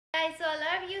guys, so a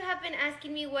lot of you have been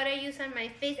asking me what I use on my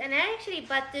face, and I actually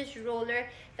bought this roller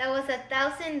that was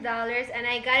 $1,000 and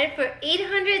I got it for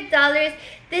 $800.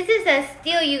 This is a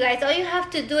steal, you guys. All you have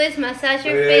to do is massage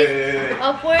your face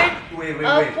upward. Wait.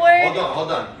 Upward.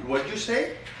 Hold on. What'd you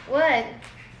say? What?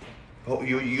 Oh,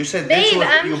 you said Babe, this was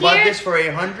I'm bought here. this for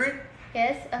 $800?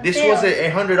 Yes, on This sale. was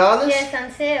 $800? Yes, on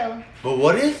sale. But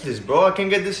what is this, bro? I can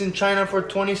get this in China for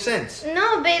 20 cents.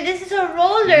 No, babe, this is a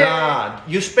roller. Nah,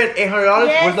 you spent $800?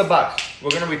 Yes. Where's the box?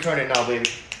 We're gonna return it now, baby.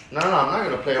 No, I'm not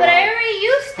gonna play But around. I already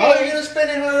used it. How are you gonna spend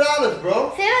 $800,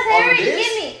 bro? Sebas, I On already this?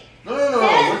 give me. No. Sebas,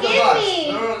 Where's the give box?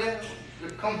 me.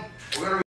 No, come. We're gonna